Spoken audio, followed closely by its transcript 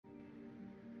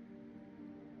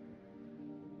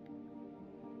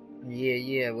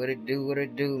Yeah, what it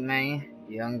do, man?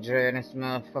 Young Dre and this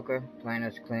motherfucker playing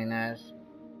this clean ass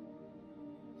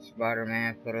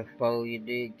Spider-Man for the foe, you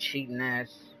dig? Cheating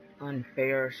ass,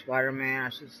 unfair Spider-Man, I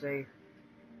should say.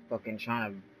 Fucking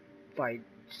trying to fight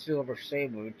Silver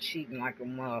Sable, cheating like a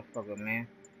motherfucker, man.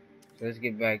 So let's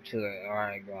get back to it.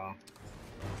 Alright, y'all.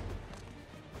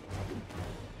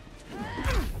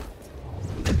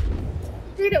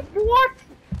 See the what?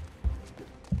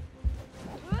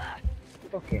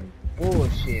 Fucking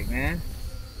bullshit, man.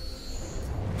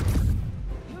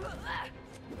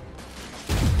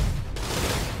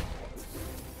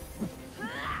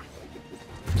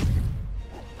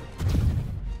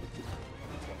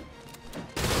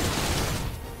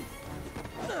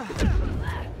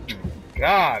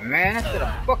 God, man, that's what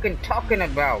I'm fucking talking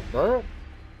about, bud.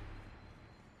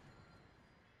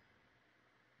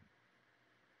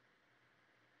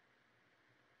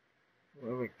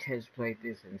 Whoever test played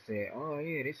this and said, oh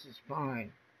yeah, this is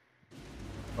fine.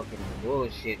 Fucking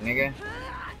bullshit, nigga.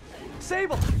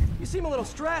 Sable, you seem a little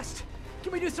stressed.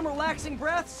 Can we do some relaxing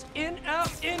breaths? In,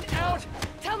 out, in, out.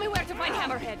 Tell me where to find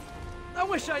Hammerhead. I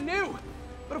wish I knew.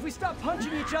 But if we stop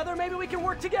punching each other, maybe we can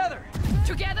work together.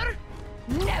 Together?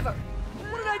 Never.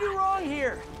 What did I do wrong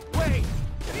here? Wait,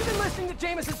 have you been listening to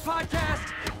James's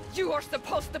podcast? You are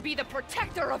supposed to be the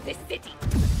protector of this city.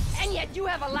 And yet you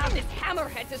have allowed this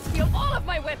Hammerhead to steal all of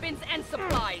my weapons and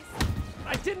supplies.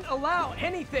 I didn't allow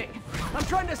anything. I'm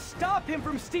trying to stop him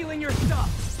from stealing your stuff.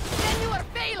 Then you are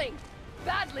failing.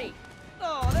 Badly.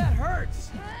 Oh, that hurts.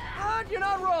 But you're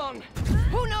not wrong.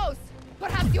 Who knows?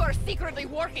 Perhaps you are secretly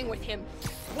working with him.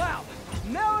 Wow,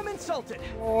 now I'm insulted.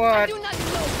 What? I do not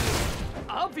know you.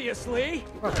 Obviously.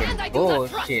 Fucking And I do not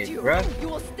trust bullshit, you. bro. You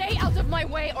will stay out of my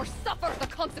way or suffer the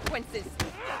consequences.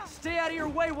 Stay out of your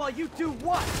way while you do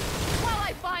what? While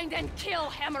I find and kill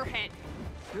Hammerhead.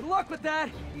 Good luck with that.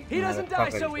 He doesn't die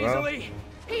so Motherfuckers, bro. easily.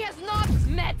 He has not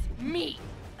met me.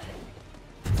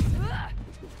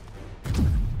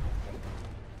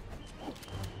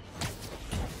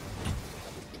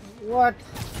 What?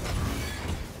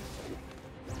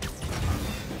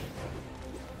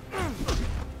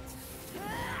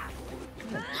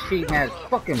 Cheating ass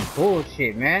fucking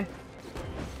bullshit, man.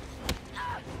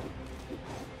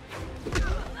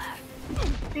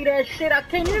 See that shit? I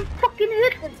can't even fucking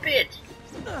hit the bitch.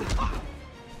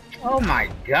 Oh my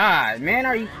god, man,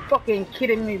 are you fucking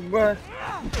kidding me, bruh?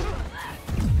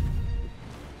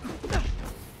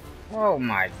 Oh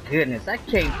my goodness, I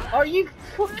can't. Are you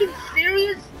fucking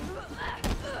serious?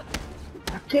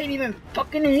 I can't even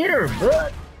fucking hit her,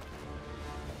 bud.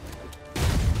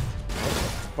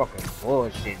 Fucking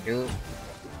bullshit, dude.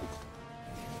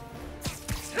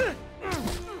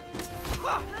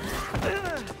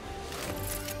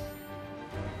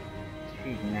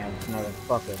 Cheating ass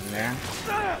motherfucker, man.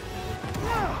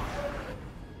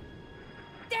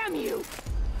 Damn you!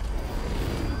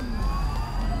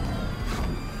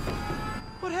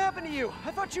 What happened to you?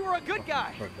 I thought you were a good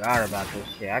guy. Forgot about this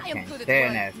shit. I can't included stand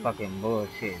one. that fucking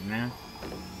bullshit, man.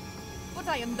 But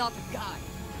I am not a guy.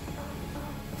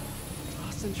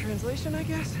 Lost in translation, I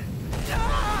guess?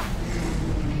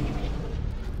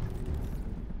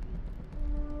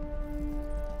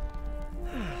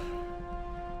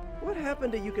 What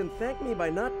happened to you can thank me by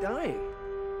not dying?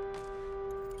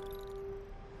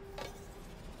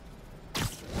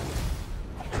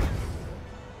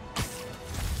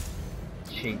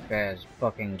 Cheap ass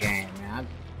fucking game, man.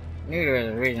 I knew there was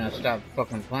a reason to stop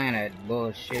fucking playing that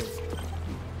bullshit.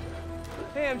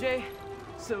 Hey, MJ.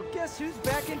 So guess who's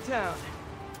back in town?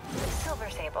 Silver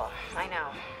Sable, I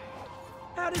know.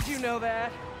 How did you know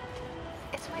that?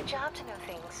 It's my job to know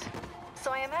things.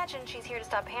 So I imagine she's here to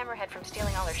stop Hammerhead from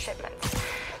stealing all her shipments.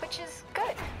 Which is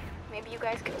good. Maybe you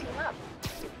guys could team up.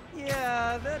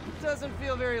 Yeah, that doesn't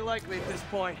feel very likely at this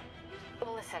point.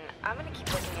 Well, listen, I'm gonna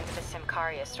keep looking into the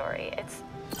Simcaria story. It's...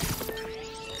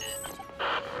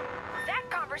 That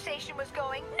conversation was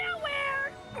going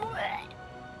nowhere!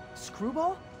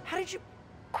 Screwball? How did you...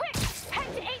 Quick!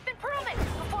 Head to 8th and Perlman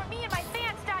before me and my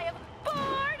fans die of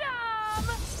boredom!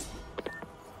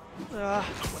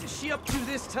 What is she up to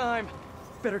this time?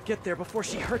 Better get there before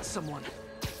she hurts someone.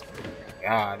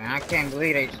 God, man, I can't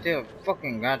believe they still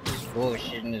fucking got this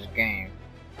bullshit in this game.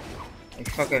 They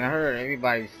fucking heard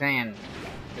everybody saying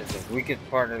it's the weakest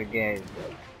part of the game.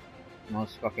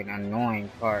 Most fucking annoying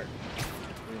part.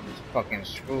 This fucking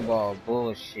screwball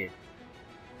bullshit.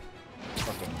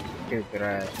 Fucking stupid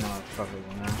ass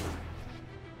motherfuckers, man.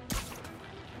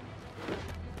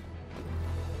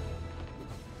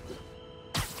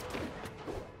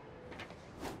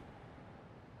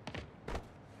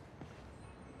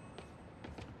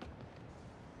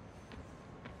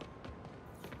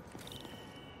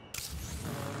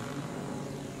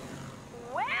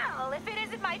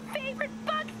 my favorite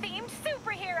bug-themed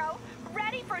superhero.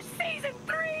 Ready for season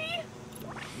 3?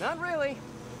 Not really.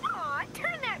 Aw,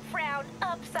 turn that frown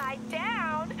upside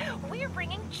down. We're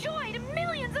bringing joy to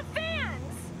millions of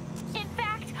fans. In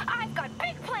fact, I've got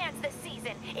big plans this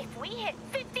season. If we hit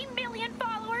 50 million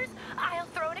followers, I'll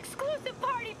throw an exclusive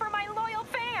party for my loyal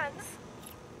fans.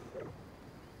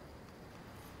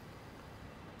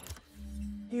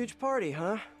 Huge party,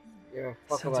 huh? Yeah,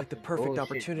 fuck Sounds like the this perfect bullshit,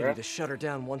 opportunity bruh. to shut her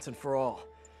down once and for all.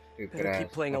 Stupid Better keep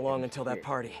ass playing fucking along until that shit.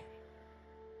 party.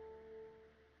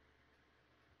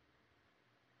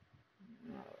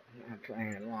 No, I'm not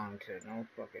playing along to no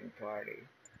fucking party.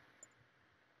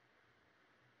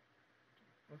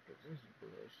 What is this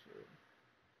bullshit?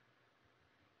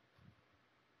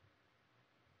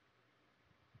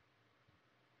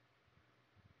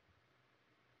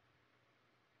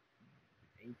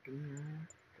 Bacon,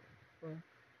 fuck.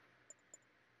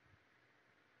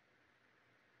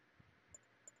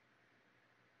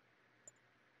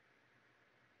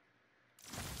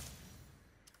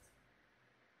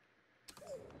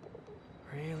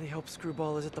 Really hope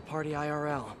Screwball is at the party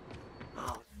IRL.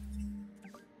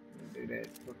 Do that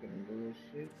fucking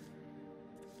bullshit.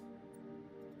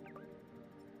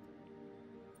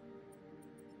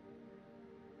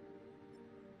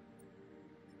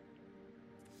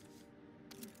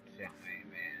 Tell me,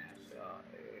 man, that's all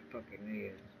it fucking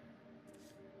is.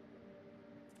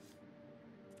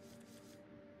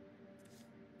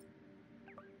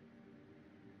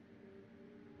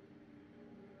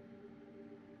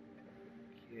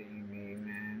 Kidding me,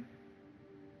 man.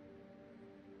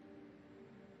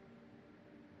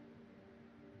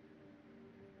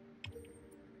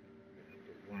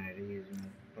 One of these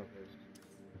motherfuckers.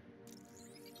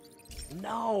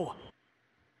 No!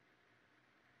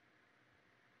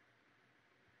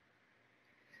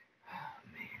 Oh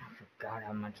man, I forgot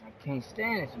how much I can't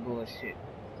stand this bullshit.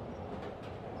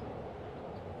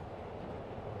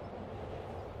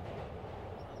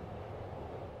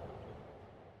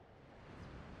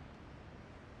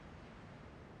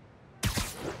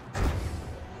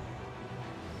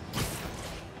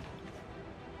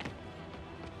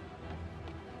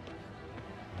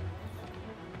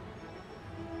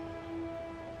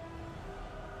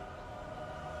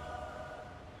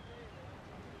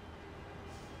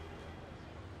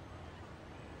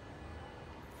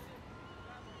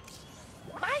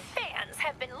 My fans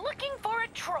have been looking for a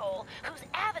troll whose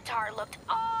avatar looked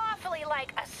awfully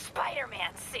like a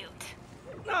Spider-Man suit.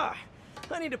 Ah!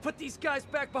 I need to put these guys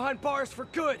back behind bars for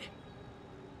good!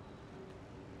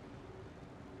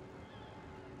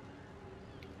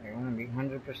 I want to be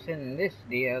 100% in this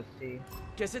DLC.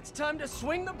 Guess it's time to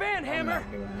swing the band I'm hammer!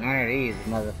 not doing none of these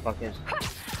motherfuckers.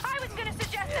 I was gonna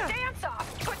suggest a dance-off,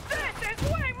 but this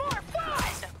is way more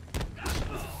fun!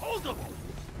 Hold them!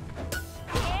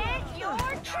 Get your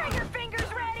trigger fingers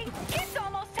ready! It's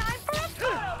almost time for a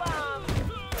photobomb!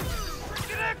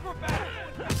 Freaking acrobat!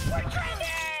 We're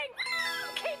trending!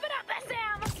 Keep it up,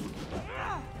 SM!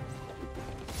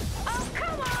 Oh,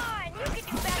 come on! You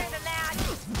can do better than that!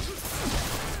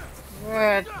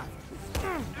 What?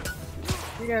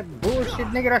 See that bullshit,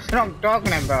 nigga? That's what I'm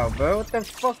talking about, bro. What the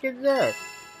fuck is that?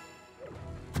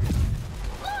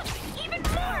 Look! Even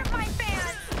more of my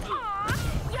fans!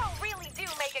 Aw! Y'all really do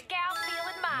make a gal feel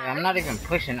admired! Yeah, I'm not even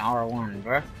pushing R1,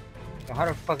 bro. So how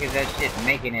the fuck is that shit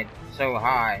making it so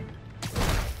high?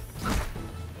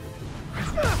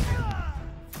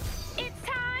 It's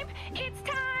time! It's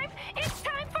time! It's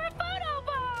time for a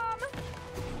photobomb!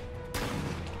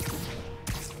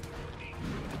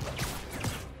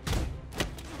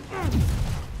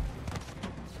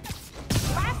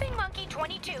 Laughing Monkey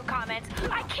 22 comments,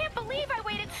 I can't believe I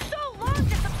waited so long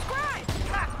to subscribe!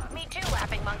 Ha, me too,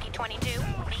 Laughing Monkey 22.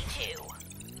 Me too.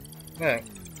 Look,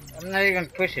 I'm not even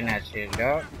pushing that shit,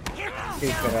 dog.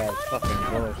 Stupid ass fucking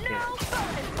bullshit. No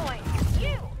bonus points!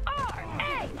 You are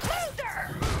a loser!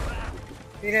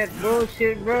 See that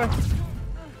bullshit, bro?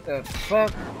 The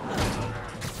fuck?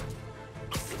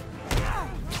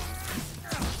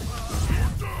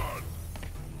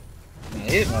 Man,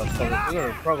 these motherfuckers, you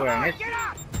gotta program this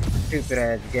stupid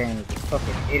ass game is a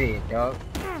fucking idiot, dog.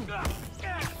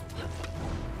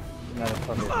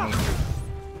 Motherfuckers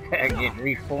need to get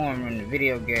reformed in the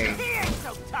video game.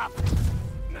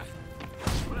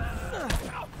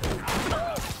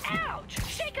 Ouch!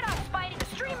 Shake it off, Spidey. The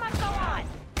stream must go on.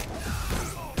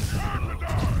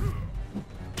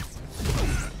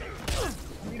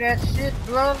 See that shit,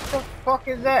 bro? What the fuck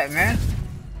is that, man?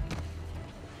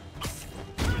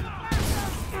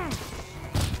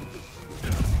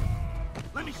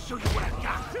 Let me show you what I've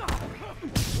got!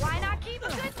 Why not keep a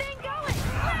good thing going?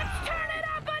 Let's turn it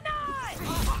up a notch!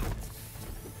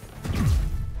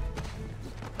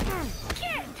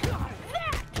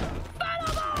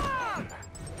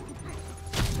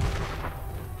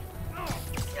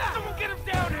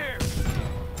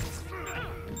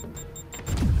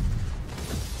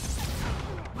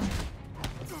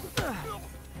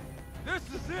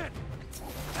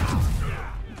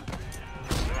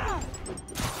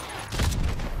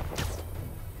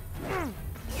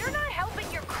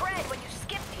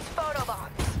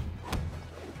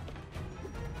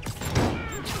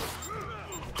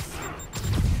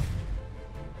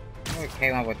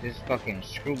 came up with this fucking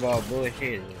screwball bullshit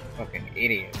is a fucking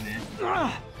idiot, man.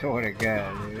 Swear to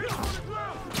God, dude.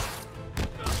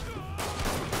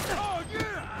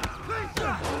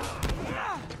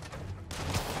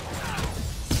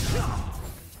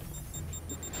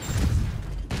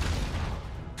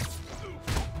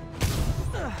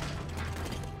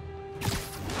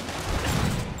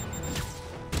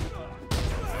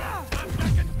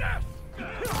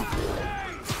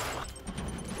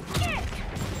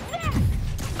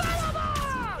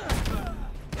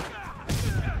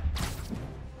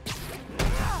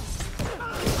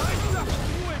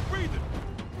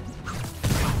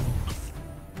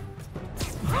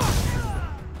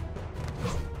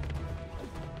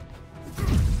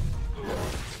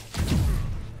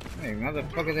 Hey,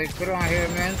 motherfucker, they put on here,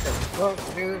 man. What the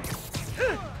fuck, dude?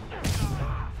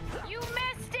 You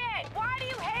missed it! Why do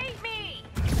you hate me?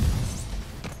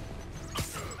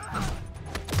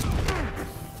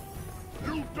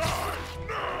 You die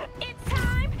now! It's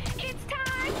time! It's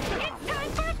time! It's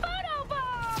time for a photo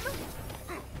bomb!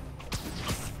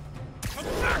 Come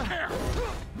back here!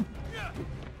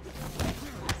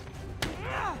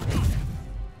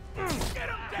 Get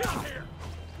him down here!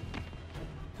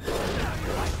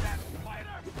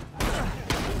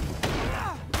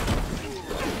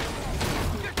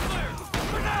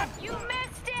 You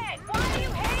missed it! Why do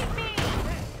you hate me?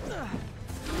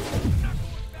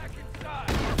 Back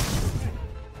inside.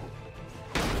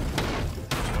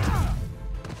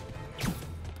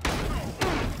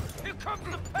 Here comes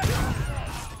the pet!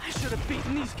 I should have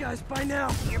beaten these guys by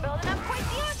now. You're building up quite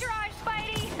the entourage,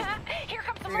 Spidey. Here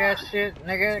comes the See more. that shit,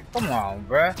 nigga? Come on,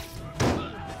 bruh.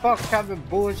 Fuck type of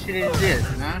bullshit is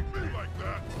this, man?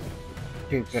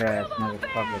 Stupid ass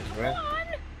motherfuckers, bruh.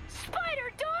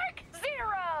 Spider Dark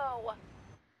 0.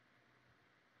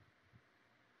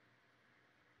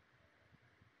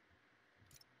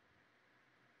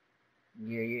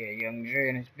 Yeah, Young Dre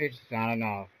and his bitch signing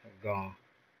off. Gone.